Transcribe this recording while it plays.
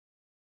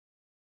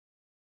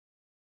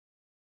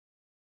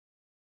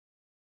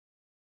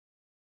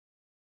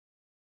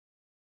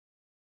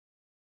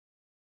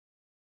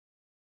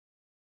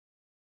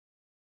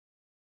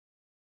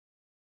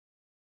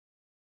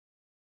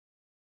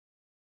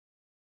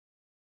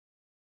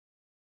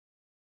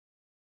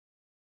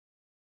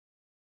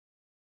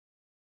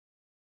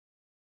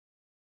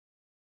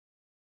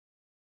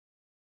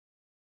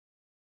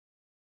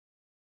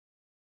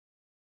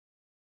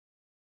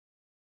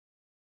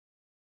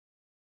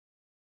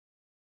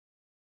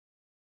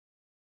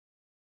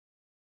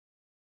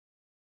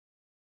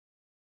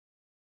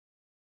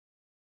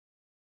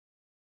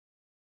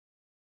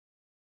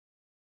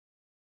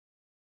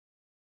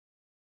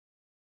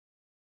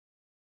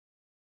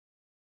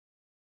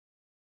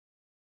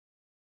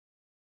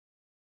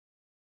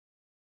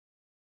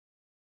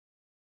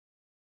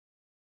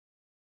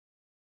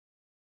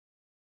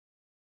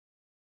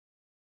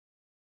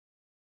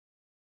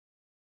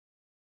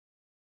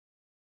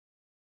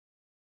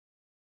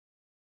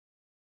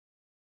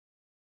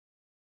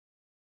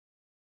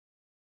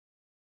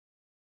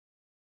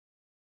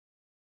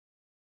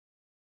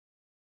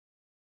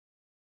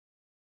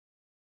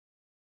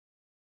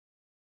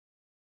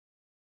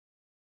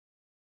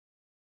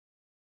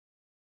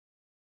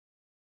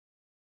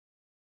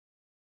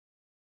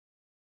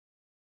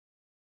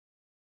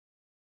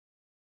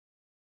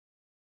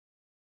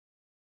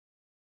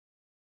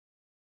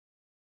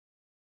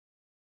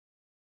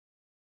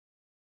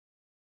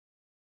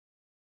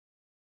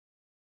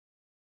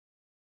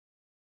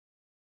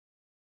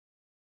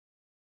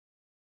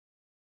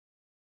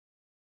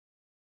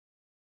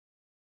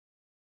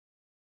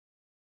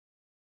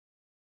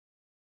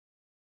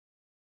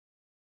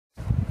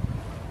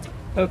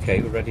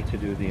Okay, we're ready to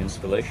do the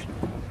installation.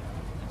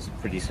 It's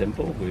pretty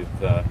simple. We've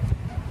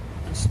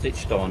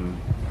stitched on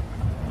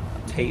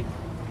tape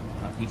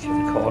at each of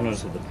the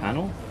corners of the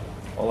panel.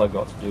 All I've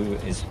got to do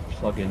is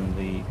plug in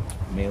the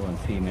male and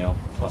female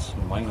plus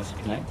and minus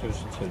connectors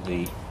to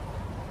the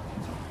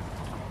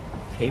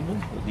cable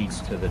that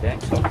leads to the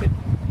deck socket,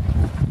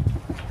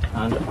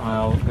 and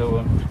I'll go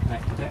and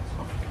connect the deck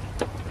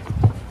socket.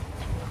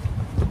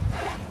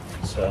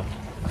 It's a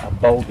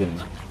Bulgin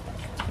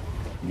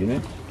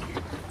unit,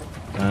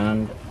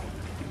 and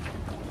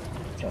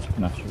just a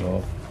matter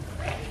of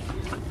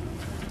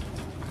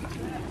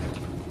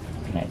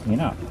connecting it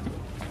up.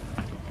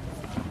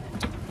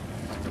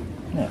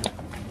 There.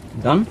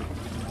 Done.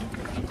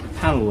 The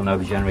panel will now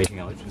be generating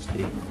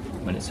electricity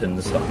when it's in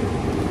the socket.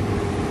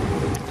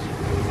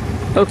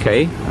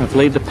 Okay, I've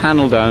laid the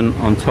panel down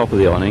on top of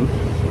the awning.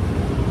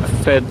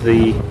 I've fed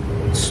the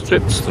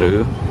strips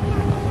through.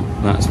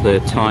 That's the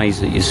ties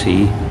that you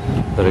see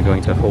that are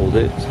going to hold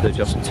it. They're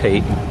just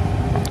tape.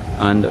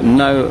 And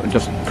now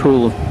just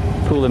pull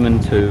them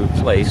into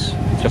place.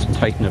 Just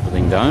tighten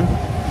everything down.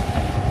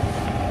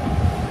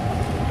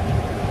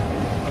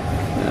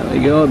 There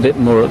we go, a bit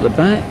more at the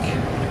back.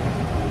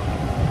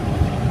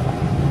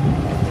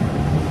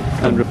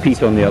 And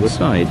repeat on the other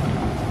side.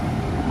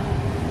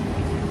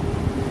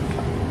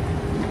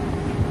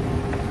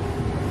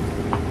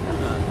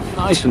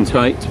 Nice and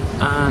tight,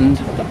 and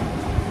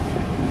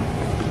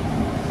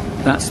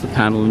that's the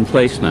panel in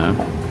place now.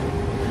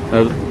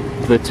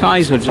 The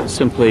ties are just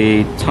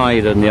simply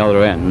tied on the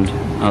other end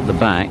at the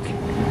back,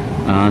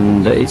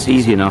 and it's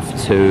easy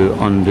enough to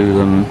undo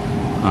them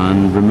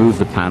and remove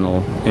the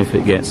panel if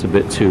it gets a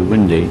bit too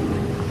windy.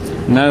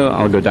 Now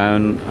I'll go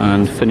down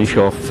and finish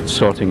off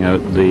sorting out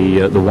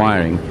the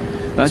wiring.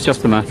 That's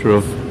just a matter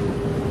of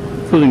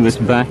pulling this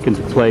back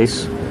into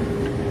place,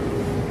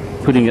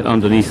 putting it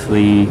underneath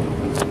the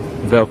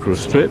Velcro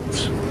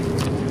strips,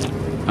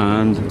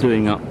 and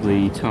doing up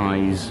the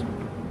ties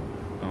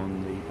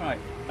on the... Right,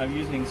 I'm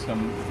using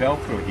some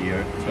Velcro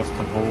here just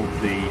to hold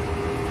the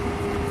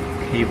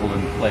cable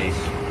in place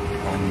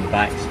on the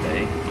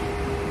backstay.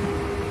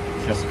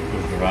 Just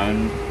goes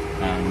around,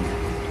 and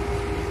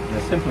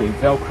they're simply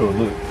Velcro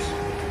loops.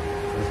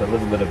 There's a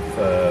little bit of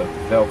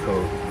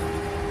Velcro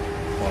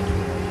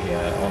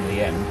on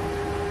the end,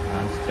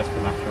 and it's just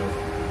a matter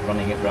of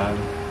running it round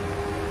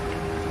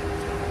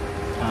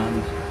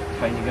and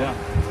tightening it up.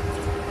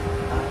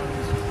 And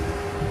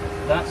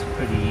that's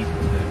pretty easy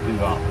to do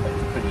up,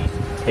 and pretty easy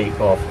to take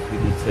off if we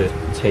need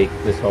to take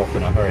this off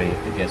in a hurry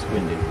if it gets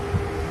windy.